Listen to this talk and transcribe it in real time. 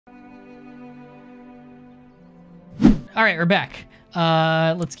All right, we're back.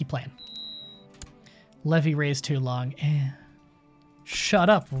 Let's keep playing. Levy raised too long. Shut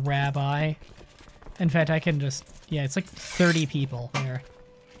up, Rabbi. In fact, I can just... Yeah, it's like 30 people there.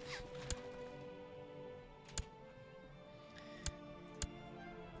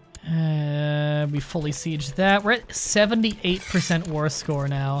 We fully sieged that. We're at 78% war score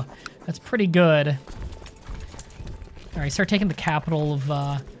now. That's pretty good. All right, start taking the capital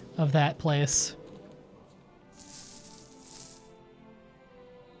of that place.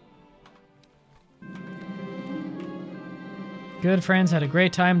 Good friends had a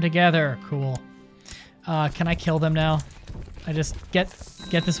great time together. Cool. Can I kill them now? I just get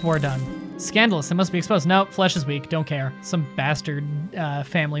this war done. Scandalous, it must be exposed. No, flesh is weak, don't care. Some bastard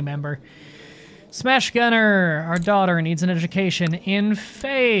family member. Smash Gunner, our daughter needs an education in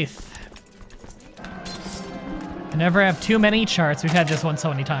faith. I never have too many charts. We've had this one so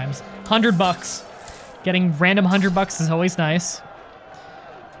many times. $100. Getting random $100 is always nice.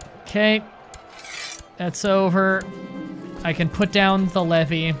 Okay. That's over. I can put down the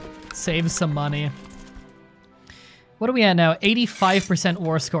levy, save some money. What are we at now? 85%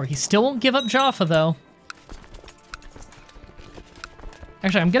 war score. He still won't give up Jaffa, though.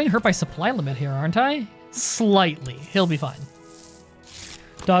 Actually, I'm getting hurt by supply limit here, aren't I? Slightly. He'll be fine.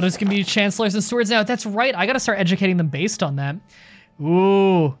 Daughters can be chancellors and stewards now. That's right. I gotta start educating them based on that.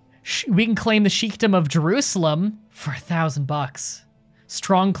 Ooh. We can claim the Sheikdom of Jerusalem for $1,000.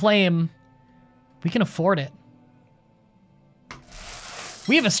 Strong claim. We can afford it.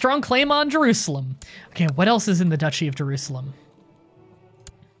 We have a strong claim on Jerusalem. Okay, what else is in the Duchy of Jerusalem?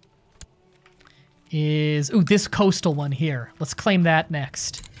 Ooh, this coastal one here. Let's claim that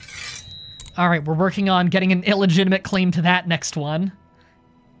next. All right, we're working on getting an illegitimate claim to that next one.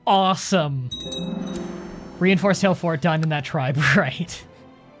 Awesome. Reinforced hill fort done in that tribe, right.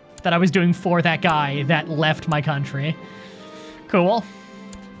 That I was doing for that guy that left my country. Cool.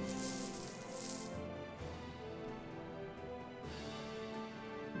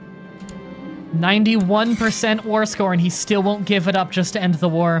 %91% war score, and he still won't give it up just to end the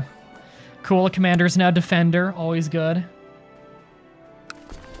war. Cool, commander's now defender, always good.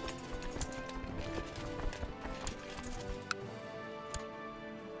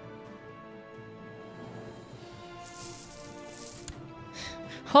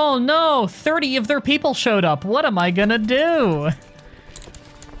 Oh no, 30 of their people showed up. What am I gonna do?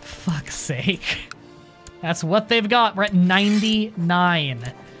 Fuck's sake. That's what they've got. We're at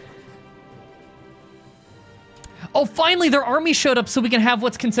 99. Oh, finally, their army showed up so we can have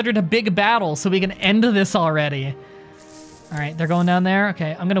what's considered a big battle, so we can end this already. All right, they're going down there.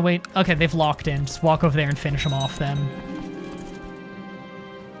 Okay, I'm gonna wait. Okay, they've locked in. Just walk over there and finish them off then.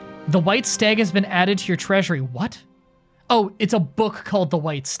 The White Stag has been added to your treasury. What? Oh, it's a book called The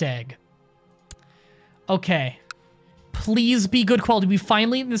White Stag. Okay. Please be good quality. We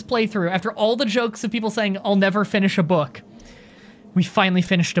finally, in this playthrough, after all the jokes of people saying, I'll never finish a book, we finally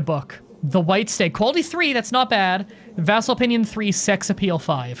finished a book. The White Stag. Quality 3, that's not bad. Vassal Opinion 3, Sex Appeal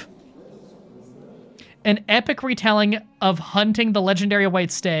 5. An epic retelling of hunting the legendary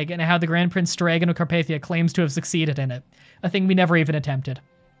White Stag and how the Grand Prince Dragon of Carpathia claims to have succeeded in it. A thing we never even attempted.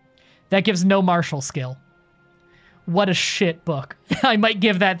 That gives no martial skill. What a shit book. I might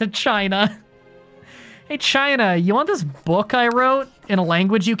give that to China. Hey, China, you want this book I wrote in a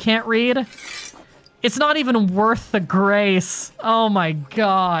language you can't read? It's not even worth the grace. Oh my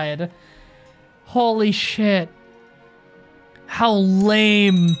god. Holy shit. How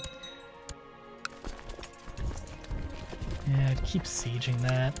lame. Yeah, keep sieging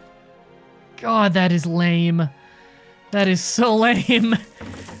that. God, that is lame. That is so lame.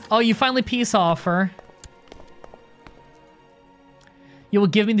 Oh, you finally peace offer. You will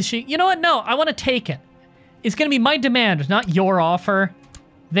give me the sheet. You know what? No, I want to take it. It's going to be my demand, not your offer.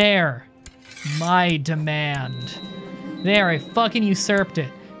 There. My demand. There, I fucking usurped it.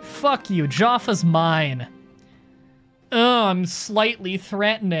 Fuck you, Jaffa's mine. Oh, I'm slightly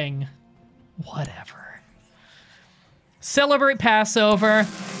threatening. Whatever. Celebrate Passover.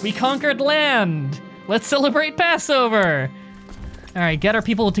 We conquered land. Let's celebrate Passover. All right, get our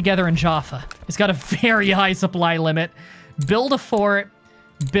people together in Jaffa. It's got a very high supply limit. Build a fort.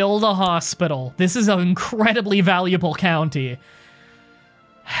 Build a hospital. This is an incredibly valuable county.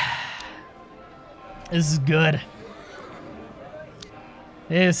 This is good.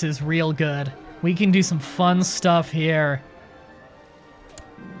 This is real good. We can do some fun stuff here.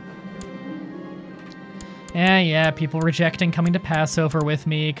 Yeah, people rejecting coming to Passover with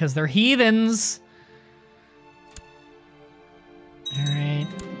me because they're heathens. Alright.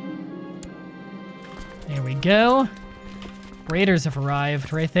 There we go. Raiders have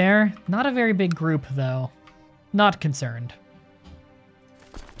arrived right there. Not a very big group, though. Not concerned.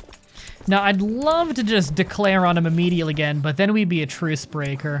 Now, I'd love to just declare on him immediately again, but then we'd be a truce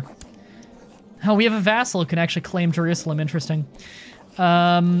breaker. Oh, we have a vassal who can actually claim Jerusalem. Interesting.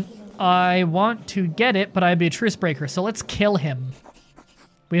 I want to get it, but I'd be a truce breaker, so let's kill him.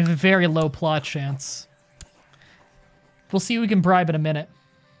 We have a very low plot chance. We'll see who we can bribe in a minute.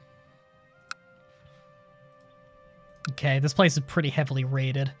 Okay, this place is pretty heavily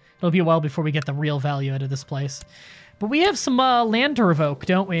raided. It'll be a while before we get the real value out of this place. But we have some land to revoke,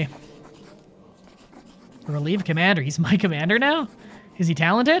 don't we? Relieve commander. He's my commander now? Is he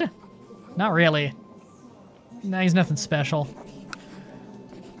talented? Not really. No, he's nothing special.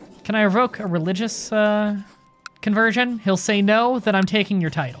 Can I revoke a religious conversion? He'll say no, then I'm taking your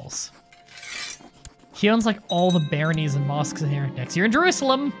titles. He owns like all the baronies and mosques in here. Next year in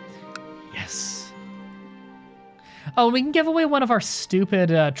Jerusalem. Yes. Oh, we can give away one of our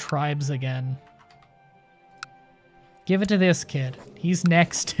stupid tribes again. Give it to this kid. He's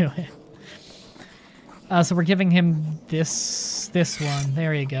next to it. So we're giving him this one.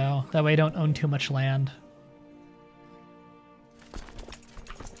 There you go. That way I don't own too much land.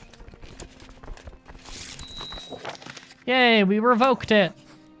 Yay, we revoked it.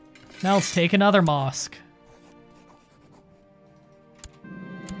 Now let's take another mosque.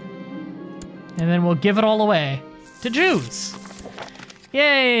 And then we'll give it all away to Jews.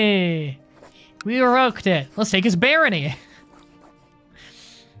 Yay! We revoked it. Let's take his barony.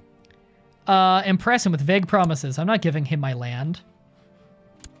 Impress him with vague promises. I'm not giving him my land.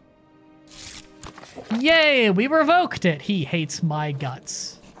 Yay! We revoked it. He hates my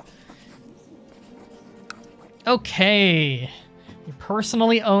guts. Okay. We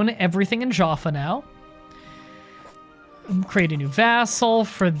personally own everything in Jaffa now. Create a new vassal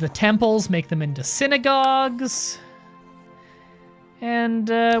for the temples, make them into synagogues. And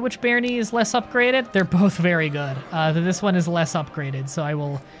which barony is less upgraded? They're both very good. This one is less upgraded, so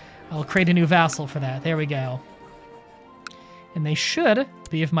I'll create a new vassal for that. There we go. And they should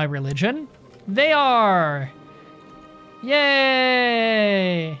be of my religion. They are!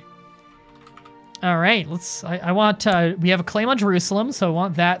 Yay! All right, I want, we have a claim on Jerusalem, so I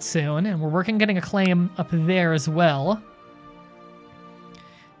want that soon. And we're working on getting a claim up there as well.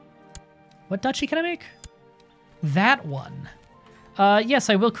 What duchy can I make? That one. Yes,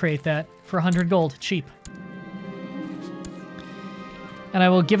 I will create that for 100 gold. Cheap. And I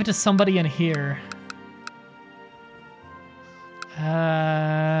will give it to somebody in here.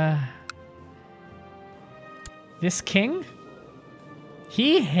 This king?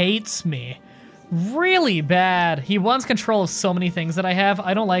 He hates me. Really bad. He wants control of so many things that I have.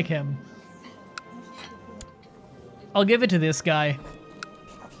 I don't like him. I'll give it to this guy.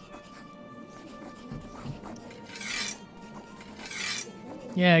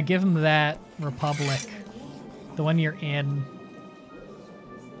 Yeah, give him that, Republic. The one you're in.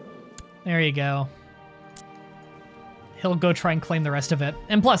 There you go. He'll go try and claim the rest of it.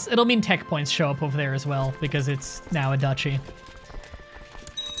 And plus, it'll mean tech points show up over there as well, because it's now a duchy.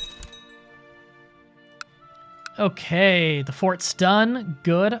 Okay, the fort's done.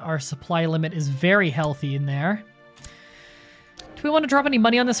 Good. Our supply limit is very healthy in there. Do we want to drop any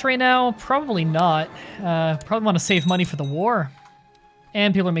money on this right now? Probably not. Probably want to save money for the war.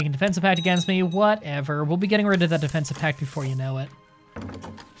 And people are making defensive pact against me. Whatever. We'll be getting rid of that defensive pact before you know it.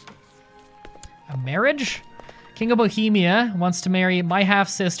 A marriage? King of Bohemia wants to marry my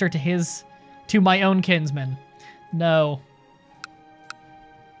half-sister to my own kinsman. No.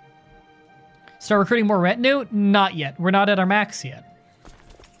 Start recruiting more retinue? Not yet. We're not at our max yet.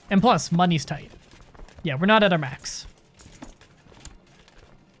 And plus, money's tight. Yeah, we're not at our max.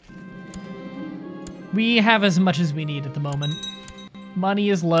 We have as much as we need at the moment. Money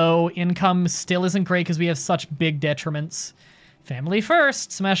is low. Income still isn't great because we have such big detriments. Family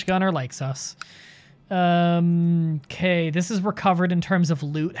first. Smash Gunner likes us. Okay, this is recovered in terms of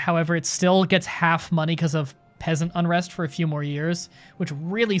loot. However, it still gets half money because of peasant unrest for a few more years, which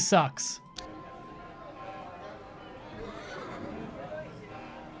really sucks.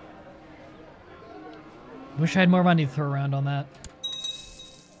 Wish I had more money to throw around on that.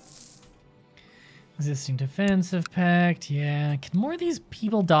 Existing defensive pact, yeah. Can more of these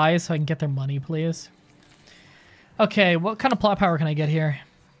people die so I can get their money, please? Okay, what kind of plot power can I get here?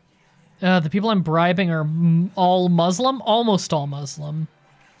 The people I'm bribing are all Muslim? Almost all Muslim.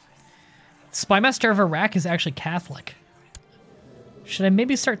 Spymaster of Iraq is actually Catholic. Should I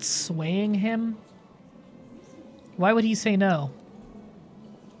maybe start swaying him? Why would he say no?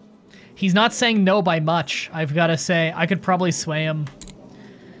 He's not saying no by much, I've got to say. I could probably sway him.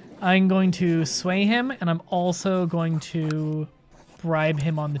 I'm going to sway him, and I'm also going to bribe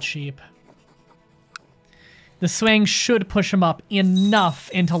him on the cheap. The swing should push him up enough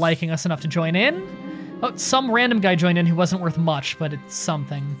into liking us enough to join in. Oh, some random guy joined in who wasn't worth much, but it's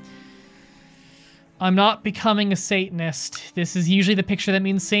something. I'm not becoming a Satanist. This is usually the picture that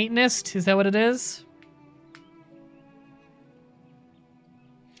means Satanist. Is that what it is?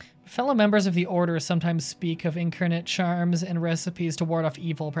 Fellow members of the Order sometimes speak of incarnate charms and recipes to ward off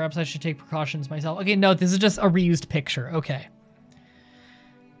evil. Perhaps I should take precautions myself. Okay, no, this is just a reused picture. Okay.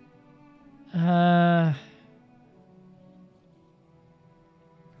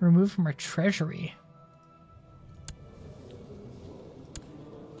 Remove from our treasury.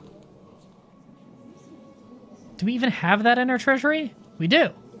 Do we even have that in our treasury? We do.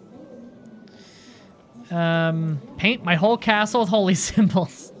 Paint my whole castle with holy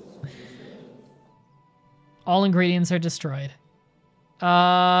symbols. All ingredients are destroyed.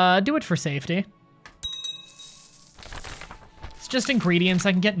 Do it for safety. It's just ingredients.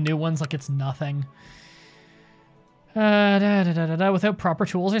 I can get new ones like it's nothing. Without proper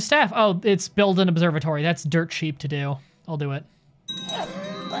tools or staff. Oh, it's build an observatory. That's dirt cheap to do. I'll do it.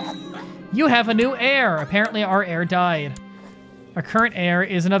 You have a new heir. Apparently our heir died. Our current heir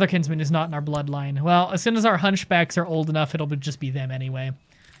is another kinsman who's not in our bloodline. Well, as soon as our hunchbacks are old enough, it'll just be them anyway.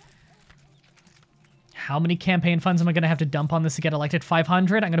 How many campaign funds am I going to have to dump on this to get elected?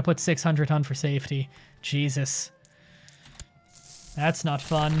 500? I'm going to put 600 on for safety. Jesus. That's not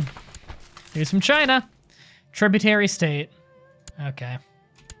fun. News from China. Tributary state. Okay.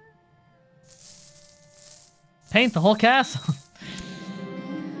 Paint the whole castle.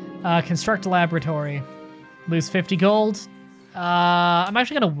 Construct a laboratory. Lose 50 gold. I'm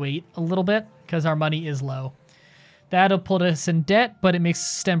actually going to wait a little bit because our money is low. That'll put us in debt, but it makes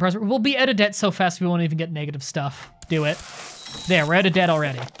STEM prosper. We'll be out of debt so fast we won't even get negative stuff. Do it. There, we're out of debt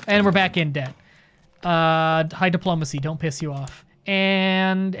already. And we're back in debt. High diplomacy, don't piss you off.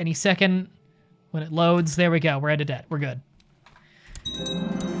 And any second, when it loads, there we go. We're out of debt. We're good.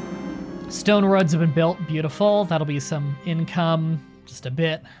 Stone roads have been built. Beautiful. That'll be some income. Just a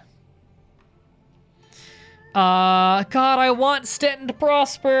bit. God, I want Stettin to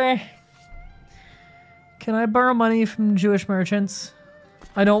prosper. Can I borrow money from Jewish merchants?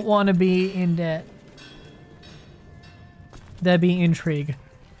 I don't want to be in debt. That'd be intrigue.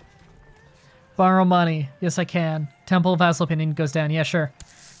 Borrow money. Yes, I can. Temple of Vassal Opinion goes down. Yeah, sure.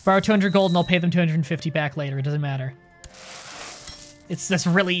 Borrow 200 gold and I'll pay them 250 back later. It doesn't matter. That's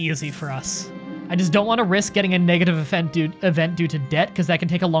really easy for us. I just don't want to risk getting a negative event due to debt because that can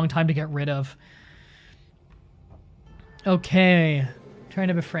take a long time to get rid of. Okay. Trying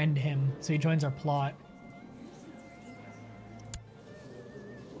to befriend him so he joins our plot.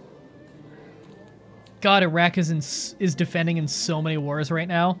 God, Iraq is defending in so many wars right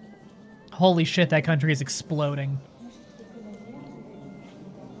now. Holy shit, that country is exploding.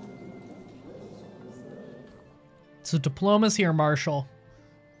 So diplomacy or martial?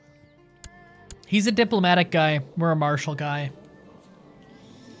 He's a diplomatic guy. We're a martial guy.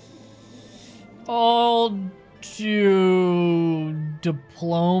 I'll do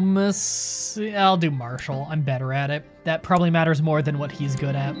diplomacy. I'll do martial. I'm better at it. That probably matters more than what he's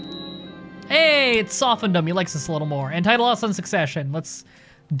good at. Hey, it softened him. He likes us a little more. And title loss on succession. Let's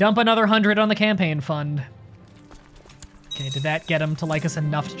dump another 100 on the campaign fund. Okay, did that get him to like us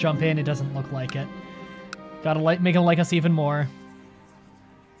enough to jump in? It doesn't look like it. Gotta make him like us even more.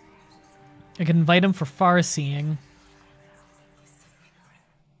 I can invite him for far-seeing.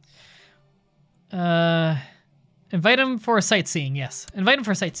 Invite him for sightseeing, yes. Invite him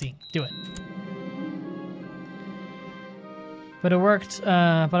for sightseeing. Do it. But it worked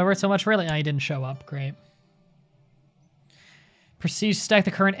so much, really? Oh, he didn't show up. Great. Proceed to stack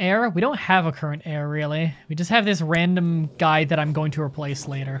the current heir. We don't have a current heir, really. We just have this random guy that I'm going to replace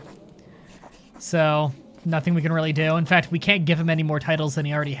later. So, nothing we can really do. In fact, we can't give him any more titles than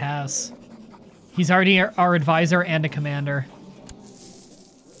he already has. He's already our advisor and a commander.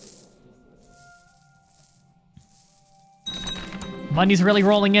 Money's really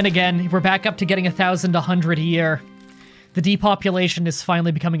rolling in again. We're back up to getting 1,000 to 100 a year. The depopulation is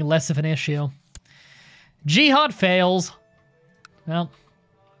finally becoming less of an issue. Jihad fails. Well,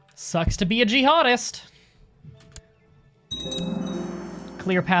 sucks to be a jihadist.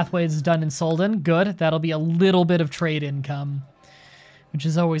 Clear pathways done in Solden. Good. That'll be a little bit of trade income, which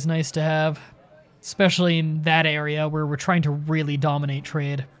is always nice to have, especially in that area where we're trying to really dominate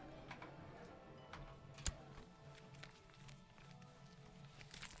trade.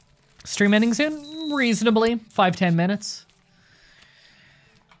 Stream ending soon? Reasonably. 5-10 minutes.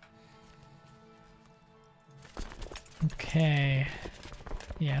 Okay.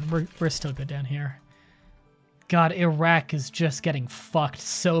 Yeah, we're still good down here. God, Iraq is just getting fucked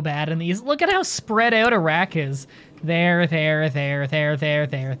so bad in these. Look at how spread out Iraq is. There.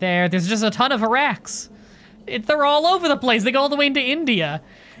 There's just a ton of Iraqs. They're all over the place. They go all the way into India.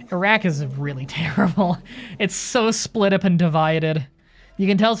 Iraq is really terrible. It's so split up and divided. You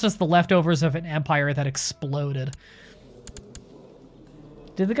can tell it's just the leftovers of an empire that exploded.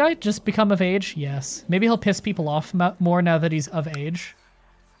 Did the guy just become of age? Yes. Maybe he'll piss people off more now that he's of age.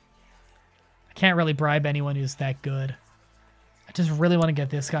 I can't really bribe anyone who's that good. I just really want to get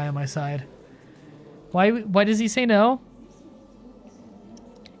this guy on my side. Why does he say no?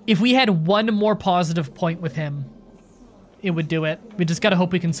 If we had one more positive point with him, it would do it. We just gotta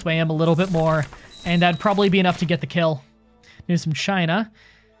hope we can sway him a little bit more, and that'd probably be enough to get the kill. There's some China.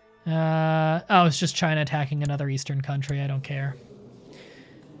 Oh, it's just China attacking another Eastern country. I don't care.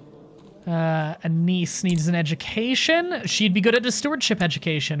 A niece needs an education. She'd be good at a stewardship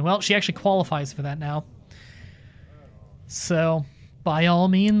education. Well, she actually qualifies for that now. So, by all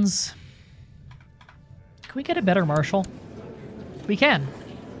means... Can we get a better marshal? We can.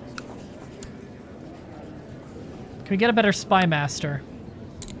 Can we get a better spy master?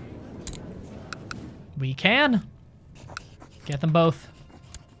 We can. Get them both.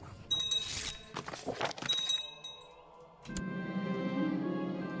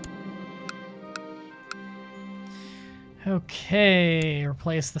 Okay,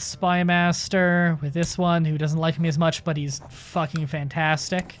 replace the spy master with this one who doesn't like me as much, but he's fucking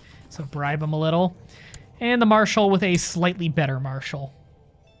fantastic. So bribe him a little. And the marshal with a slightly better marshal.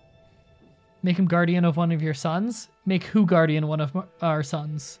 Make him guardian of one of your sons. Make who guardian one of our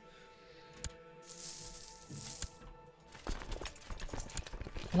sons?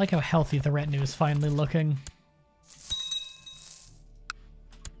 I like how healthy the retinue is finally looking.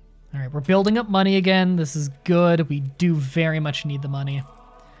 Alright, we're building up money again. This is good. We do very much need the money.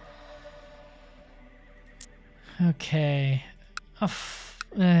 Okay.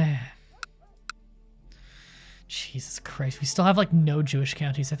 Jesus Christ. We still have, like, no Jewish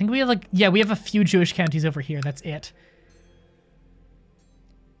counties. I think we have, like... Yeah, we have a few Jewish counties over here. That's it.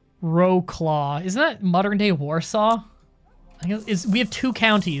 Wrocław. Isn't that modern-day Warsaw? I guess we have 2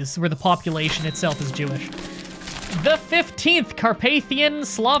 counties where the population itself is Jewish. The 15th Carpathian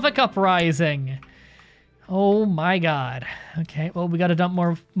Slavic Uprising. Oh my god. Okay, well, we gotta dump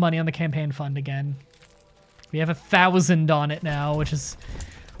more money on the campaign fund again. We have 1,000 on it now, which is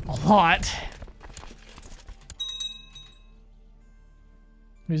a lot.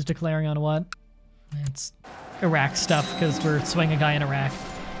 Who's declaring on what? It's Iraq stuff, because we're swinging a guy in Iraq.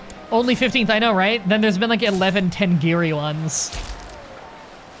 Only 15th, I know, right? Then there's been like 11 Tengiri ones.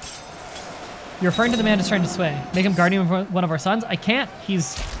 You're referring to the man who's trying to sway. Make him guardian of one of our sons? I can't. He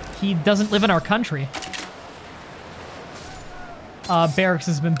doesn't live in our country. Barracks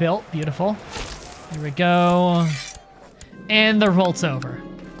has been built. Beautiful. Here we go. And the revolt's over.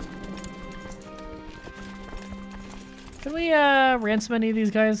 Can we ransom any of these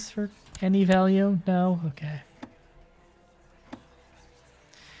guys for any value? No? Okay.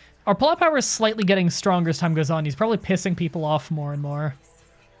 Our plot power is slightly getting stronger as time goes on. He's probably pissing people off more and more.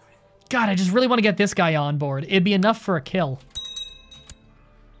 God, I just really want to get this guy on board. It'd be enough for a kill.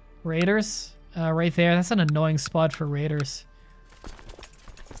 Raiders? Right there. That's an annoying spot for raiders.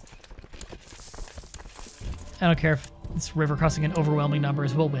 I don't care if it's river crossing in overwhelming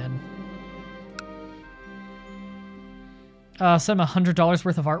numbers. We'll win. Send him $100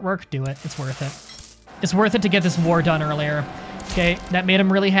 worth of artwork. Do it. It's worth it. It's worth it to get this war done earlier. Okay, that made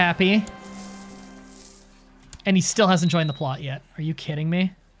him really happy. And he still hasn't joined the plot yet. Are you kidding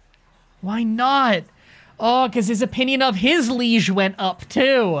me? Why not? Oh, because his opinion of his liege went up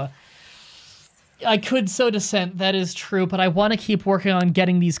too. I could sow dissent, that is true, but I want to keep working on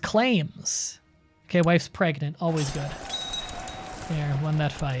getting these claims. Okay, wife's pregnant, always good. There, won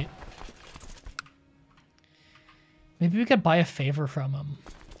that fight. Maybe we could buy a favor from him.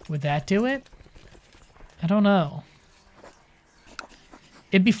 Would that do it? I don't know.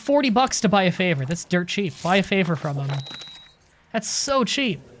 It'd be 40 bucks to buy a favor. That's dirt cheap. Buy a favor from him. That's so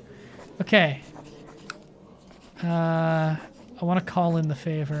cheap. Okay. I want to call in the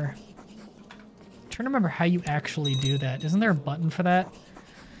favor. I'm trying to remember how you actually do that. Isn't there a button for that?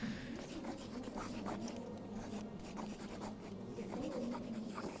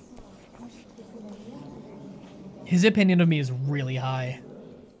 His opinion of me is really high.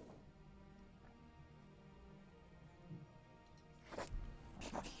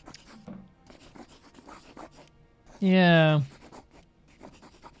 Yeah.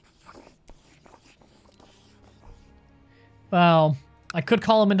 Well, I could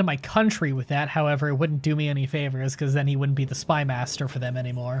call him into my country with that. However, it wouldn't do me any favors because then he wouldn't be the spy master for them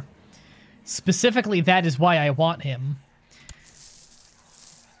anymore. Specifically, that is why I want him.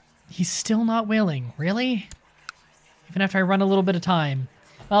 He's still not willing. Really? Even after I run a little bit of time.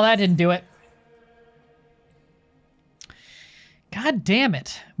 Well, that didn't do it. God damn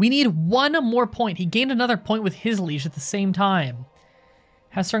it. We need one more point. He gained another point with his liege at the same time.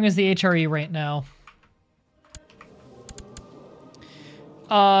 How strong is the HRE right now?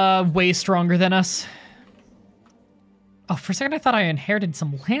 Way stronger than us. Oh, for a second I thought I inherited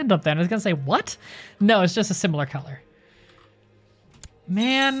some land up there. I was gonna say, what? No, it's just a similar color.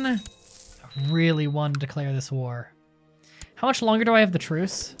 Man, I really want to declare this war. How much longer do I have the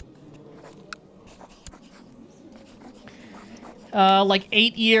truce? Like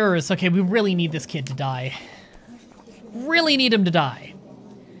 8 years. Okay, we really need this kid to die. Really need him to die.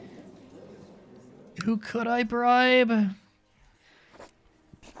 Who could I bribe?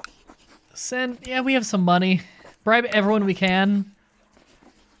 Yeah, we have some money. Bribe everyone we can.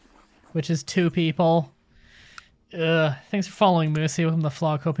 Which is 2 people. Thanks for following, Moosey. Welcome to the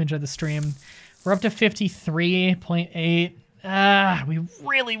vlog. Hope you enjoyed the stream. We're up to 53.8. We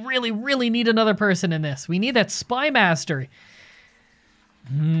really, really, really need another person in this. We need that spy master.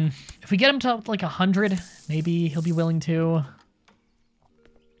 If we get him to like 100, maybe he'll be willing to.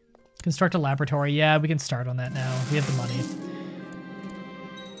 Construct a laboratory. Yeah, we can start on that now. We have the money.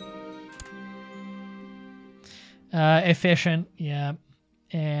 Efficient, yeah.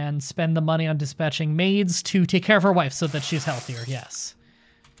 And spend the money on dispatching maids to take care of her wife so that she's healthier, yes.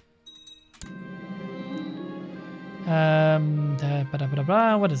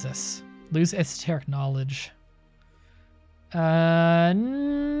 What is this? Lose esoteric knowledge.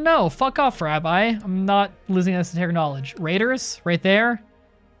 No, fuck off, Rabbi. I'm not losing esoteric knowledge. Raiders, right there.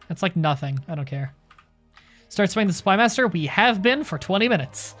 That's like nothing. I don't care. Start spying the spy master. We have been for 20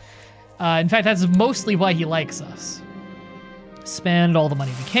 minutes. In fact, that's mostly why he likes us. Spend all the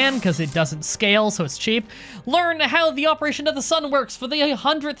money we can because it doesn't scale, so it's cheap. Learn how the operation of the sun works for the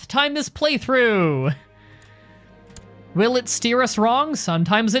 100th time this playthrough. Will it steer us wrong?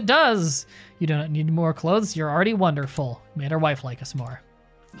 Sometimes it does. You don't need more clothes. You're already wonderful. Made our wife like us more.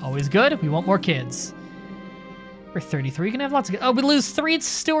 Always good. We want more kids. We're 33. We can have lots of kids. Oh, we lose 3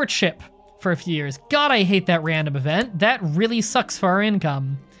 stewardship for a few years. God, I hate that random event. That really sucks for our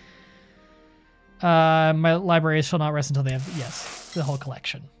income. My libraries shall not rest until they have, yes, the whole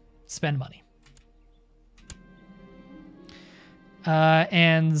collection. Spend money.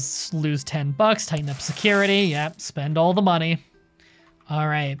 And lose 10 bucks, tighten up security. Yep, spend all the money. All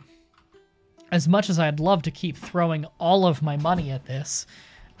right. As much as I'd love to keep throwing all of my money at this,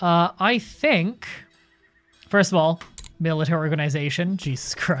 I think, first of all, military organization,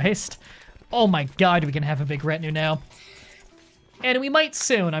 Jesus Christ. Oh my God, we can have a big retinue now. And we might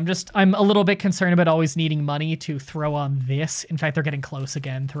soon. I'm a little bit concerned about always needing money to throw on this. In fact, they're getting close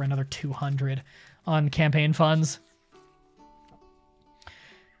again. Throw another 200 on campaign funds.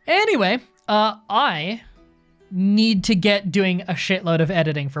 Anyway, I need to get doing a shitload of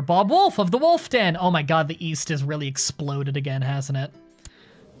editing for Bob Wolf of the Wolf Den. Oh my God, the East has really exploded again, hasn't it?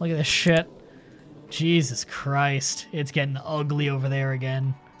 Look at this shit. Jesus Christ. It's getting ugly over there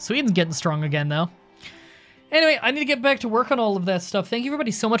again. Sweden's getting strong again, though. Anyway, I need to get back to work on all of that stuff. Thank you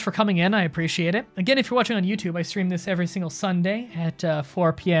everybody so much for coming in. I appreciate it. Again, if you're watching on YouTube, I stream this every single Sunday at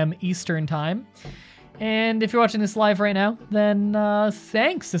 4 p.m. Eastern time. And if you're watching this live right now, then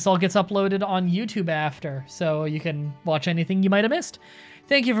thanks. This all gets uploaded on YouTube after, so you can watch anything you might have missed.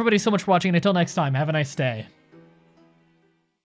 Thank you everybody so much for watching, and until next time, have a nice day.